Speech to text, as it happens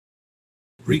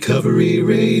Recovery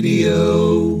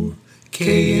Radio,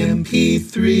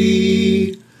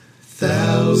 KMP3,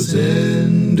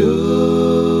 Thousand Oaks.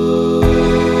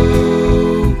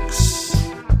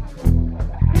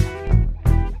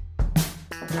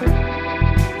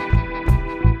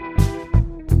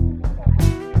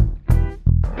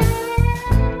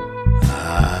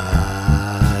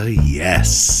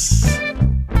 Yes.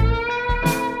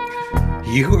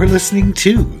 You are listening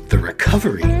to the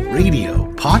Recovery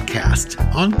Radio podcast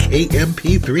on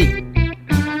KMP3.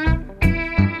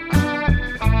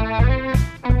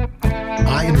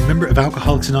 I am a member of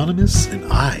Alcoholics Anonymous, and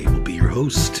I will be your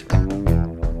host. You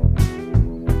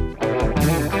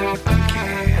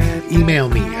can email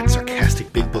me at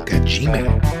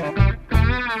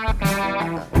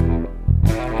sarcasticbigbook@gmail.com.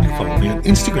 You can follow me on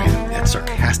Instagram at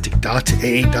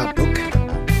sarcastic.aa.book.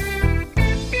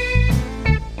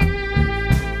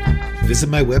 Visit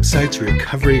my websites,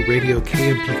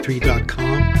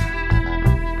 recoveryradiokmp3.com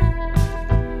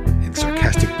and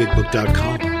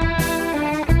sarcasticbigbook.com.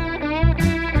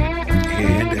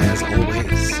 And as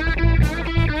always,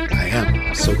 I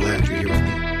am so glad you're here with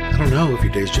me. I don't know if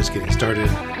your day's just getting started,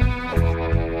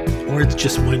 or it's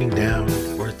just winding down,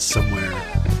 or it's somewhere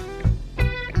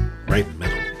right in the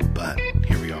middle, but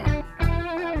here we are.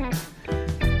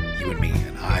 You and me,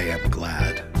 and I am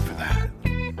glad for that.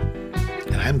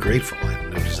 And I'm grateful. I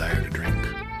have no desire to drink.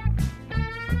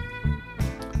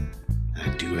 I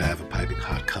do have a piping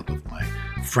hot cup of my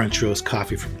French roast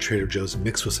coffee from Trader Joe's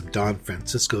mixed with some Don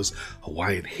Francisco's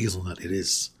Hawaiian hazelnut. It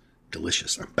is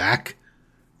delicious. I'm back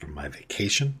from my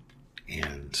vacation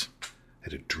and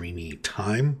had a dreamy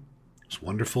time. It was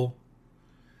wonderful.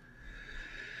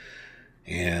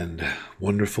 And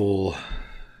wonderful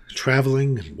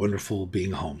traveling and wonderful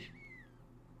being home.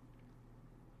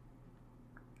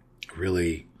 I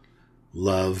really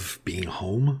love being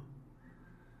home.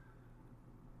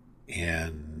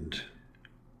 And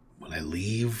when I'm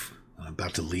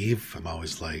about to leave, I'm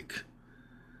always like,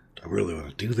 do I really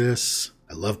want to do this?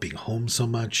 I love being home so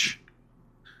much.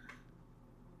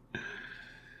 And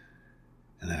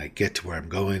then I get to where I'm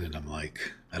going and I'm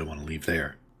like, I don't want to leave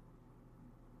there.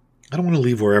 I don't want to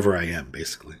leave wherever I am,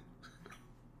 basically.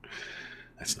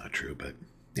 That's not true, but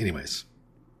anyways.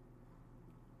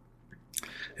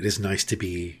 It is nice to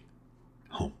be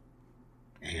home.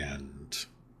 And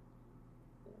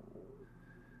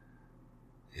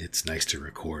it's nice to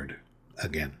record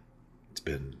again. It's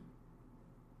been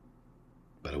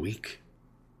about a week.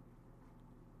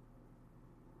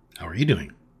 How are you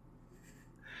doing?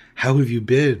 How have you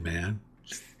been, man?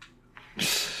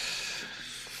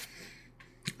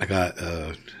 I got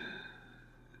a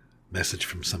message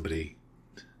from somebody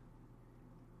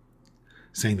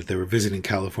saying that they were visiting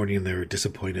California and they were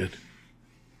disappointed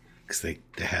because they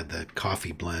had that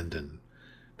coffee blend and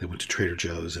they went to Trader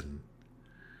Joe's and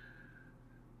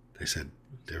they said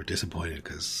they were disappointed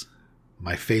because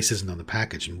my face isn't on the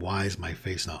package, and why is my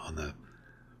face not on the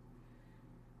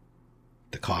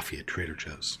coffee at Trader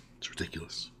Joe's? It's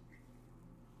ridiculous.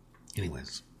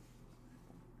 Anyways.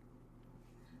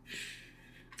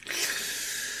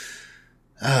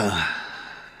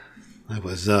 I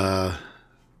was, at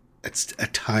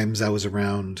times I was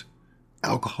around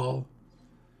alcohol.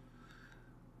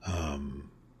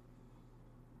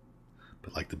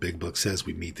 But like the big book says,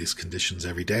 we meet these conditions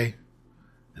every day.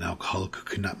 An alcoholic who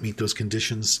could not meet those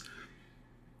conditions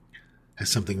has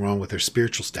something wrong with their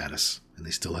spiritual status, and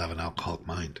they still have an alcoholic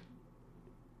mind.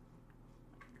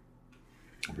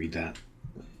 I'll read that.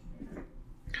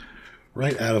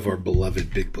 Right out of our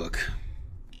beloved big book.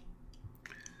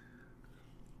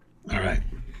 All right,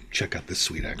 check out this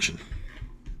sweet action.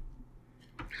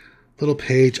 Little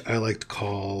page I like to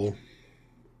call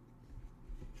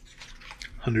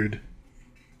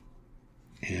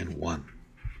 101.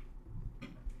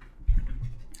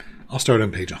 I'll start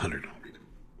on page 100. I'll read it.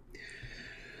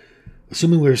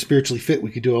 Assuming we're spiritually fit,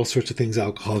 we could do all sorts of things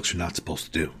alcoholics are not supposed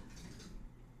to do.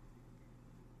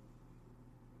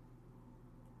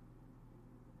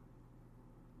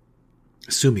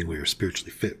 Assuming we are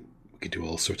spiritually fit, we can do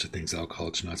all sorts of things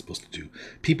alcoholics are not supposed to do.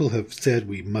 People have said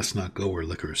we must not go where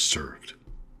liquor is served.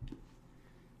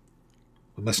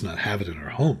 We must not have it in our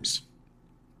homes.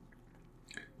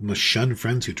 We must shun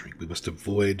friends who drink. We must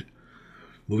avoid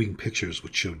moving pictures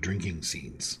which show drinking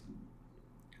scenes.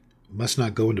 We must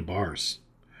not go into bars.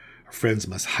 Our friends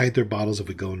must hide their bottles if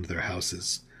we go into their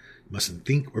houses. We mustn't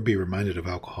think or be reminded of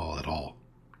alcohol at all.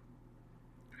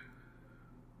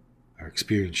 Our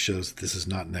experience shows that this is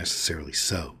not necessarily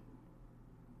so.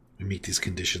 We meet these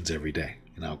conditions every day.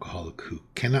 An alcoholic who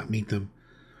cannot meet them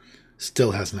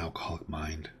still has an alcoholic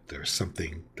mind. There is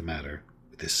something the matter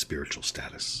with his spiritual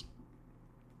status.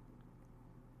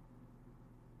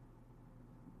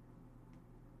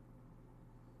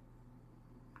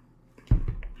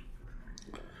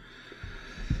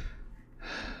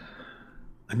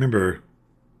 I remember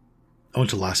I went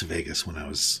to Las Vegas when I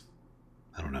was,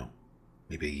 I don't know,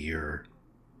 maybe a year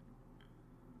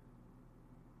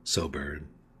sober,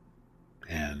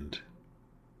 and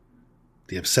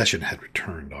the obsession had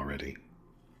returned already.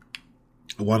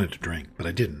 I wanted to drink, but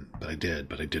I didn't. But I did,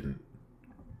 but I didn't.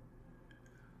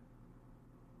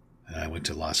 And I went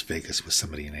to Las Vegas with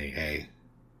somebody in AA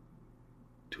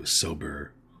to a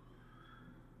sober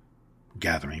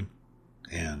gathering,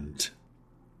 and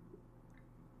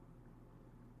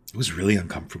it was really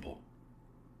uncomfortable.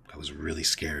 I was really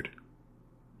scared.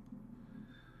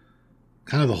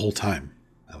 Kind of the whole time.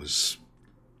 I was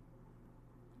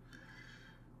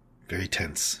very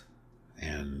tense,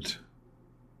 and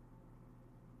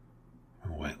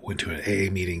I went to an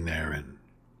AA meeting there and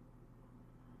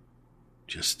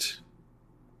just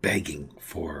begging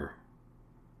for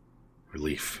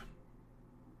relief.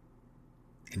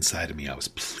 Inside of me, I was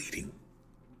pleading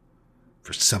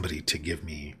for somebody to give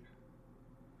me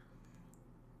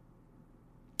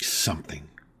something,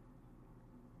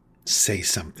 say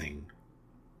something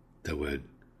that would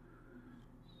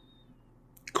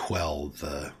quell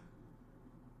the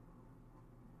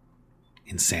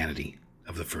insanity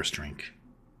of the first drink.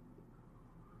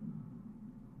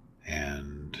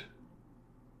 And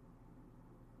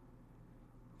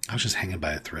I was just hanging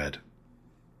by a thread.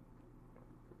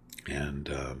 And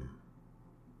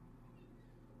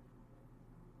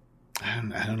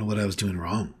I don't know what I was doing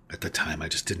wrong at the time. I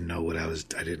just didn't know what I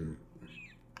didn't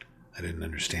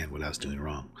understand what I was doing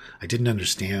wrong. I didn't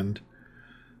understand.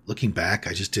 Looking back,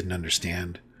 I just didn't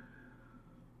understand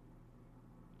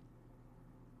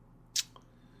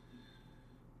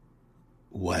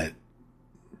what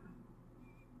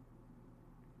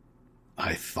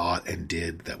I thought and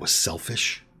did that was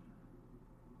selfish,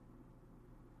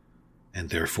 and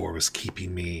therefore was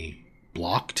keeping me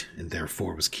blocked, and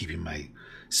therefore was keeping my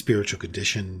spiritual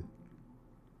condition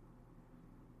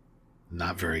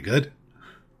not very good.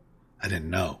 I didn't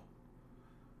know.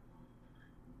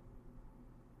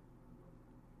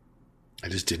 I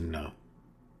just didn't know.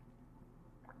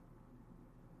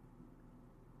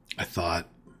 I thought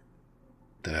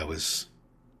that I was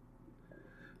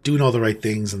doing all the right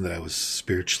things and that I was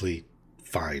spiritually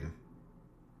fine.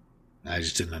 I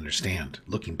just didn't understand,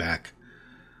 looking back,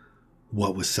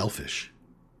 what was selfish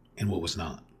and what was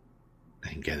not. I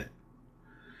didn't get it.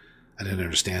 I didn't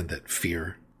understand that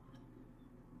fear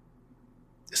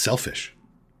is selfish.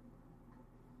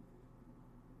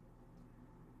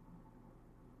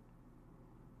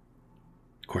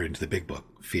 According to the Big Book,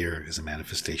 fear is a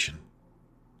manifestation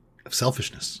of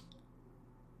selfishness.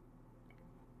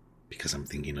 Because I'm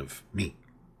thinking of me.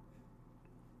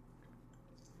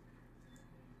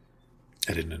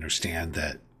 I didn't understand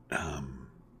that.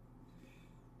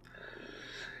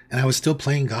 And I was still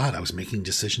playing God. I was making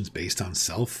decisions based on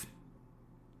self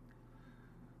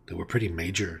that were pretty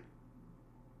major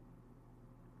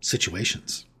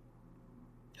situations.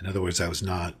 In other words, I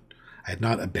had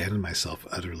not abandoned myself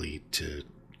utterly to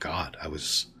God. I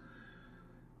was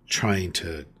trying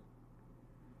to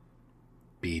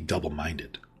be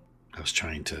double-minded. I was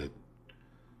trying to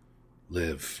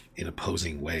live in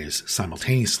opposing ways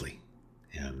simultaneously,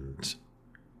 and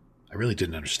I really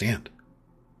didn't understand.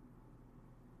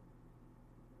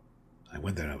 I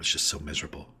went there and I was just so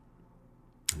miserable.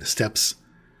 And the steps,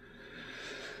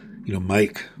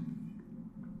 Mike,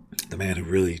 the man who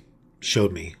really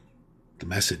showed me the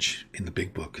message in the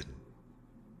Big Book and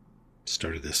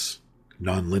started this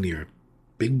non-linear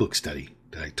Big Book study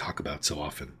that I talk about so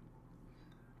often,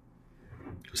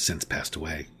 who's since passed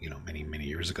away, many, many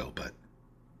years ago, but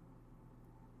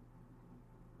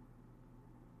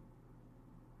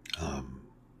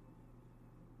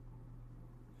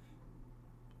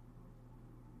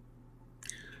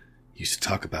used to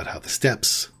talk about how the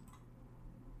steps,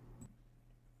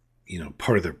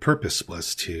 part of their purpose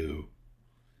was to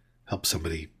help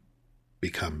somebody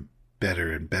become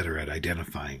better and better at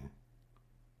identifying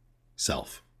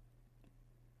self.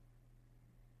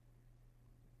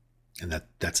 And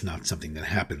that's not something that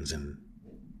happens in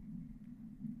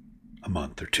a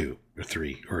month or two or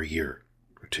three or a year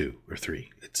or two or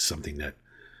three. It's something that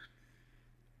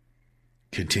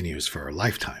continues for a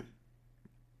lifetime.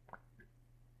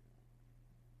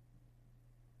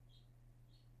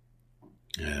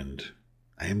 And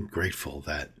I am grateful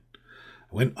that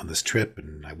I went on this trip,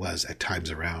 and I was at times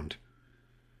around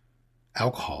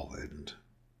alcohol, and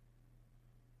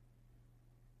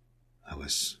I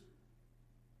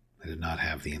did not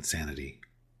have the insanity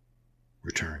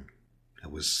return. I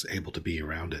was able to be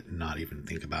around it and not even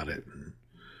think about it.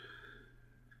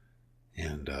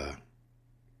 And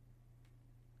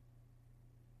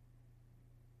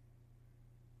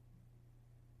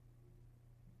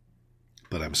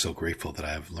But I'm so grateful that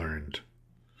I've learned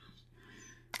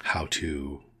how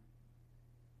to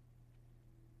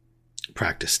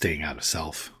practice staying out of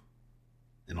self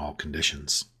in all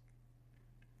conditions.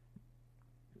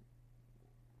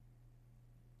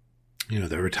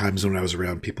 There were times when I was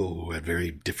around people who had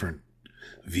very different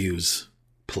views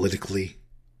politically,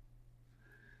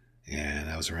 and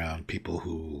I was around people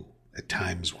who at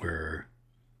times were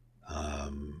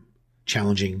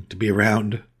challenging to be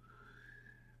around,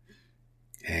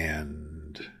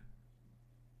 and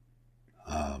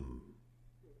I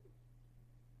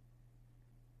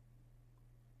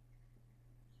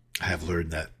have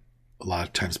learned that a lot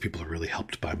of times people are really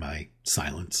helped by my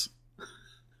silence.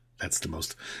 That's the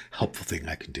most helpful thing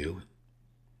I can do.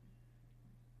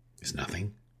 Is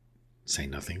nothing. Say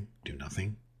nothing. Do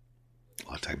nothing. A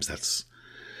lot of times that's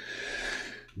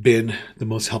been the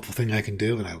most helpful thing I can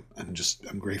do, and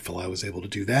I'm grateful I was able to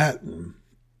do that and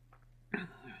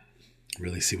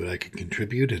really see what I can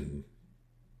contribute and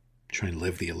try and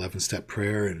live the 11-step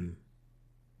prayer, and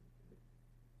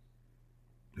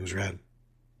it was rad.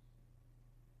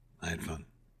 I had fun.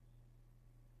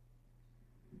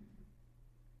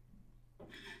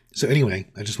 So anyway,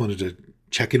 I just wanted to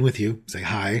check in with you, say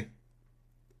hi,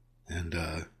 and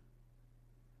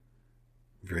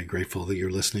very grateful that you're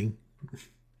listening.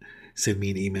 Send me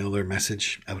an email or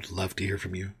message. I would love to hear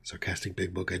from you.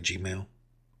 sarcasticbigbook@gmail.com.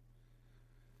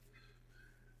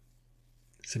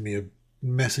 Send me a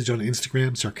message on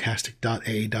Instagram,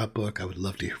 sarcastic.a.book. I would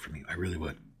love to hear from you. I really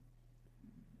would.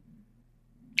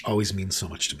 Always means so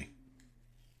much to me.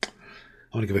 I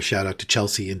want to give a shout out to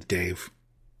Chelsea and Dave.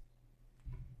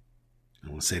 I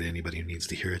want to say to anybody who needs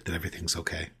to hear it that everything's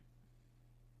okay.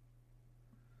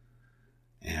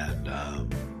 And,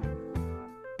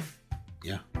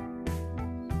 yeah.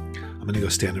 I'm going to go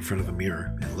stand in front of a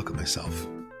mirror and look at myself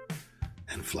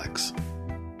and flex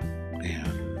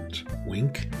and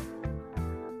wink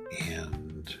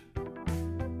and,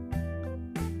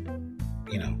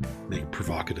 make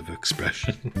provocative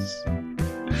expressions.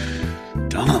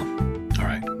 Dumb. All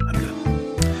right, I'm done.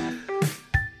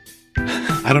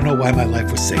 I don't know why my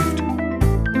life was saved,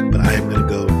 but I am going to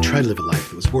go try to live a life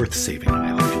that was worth saving, and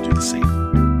I hope you do the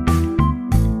same.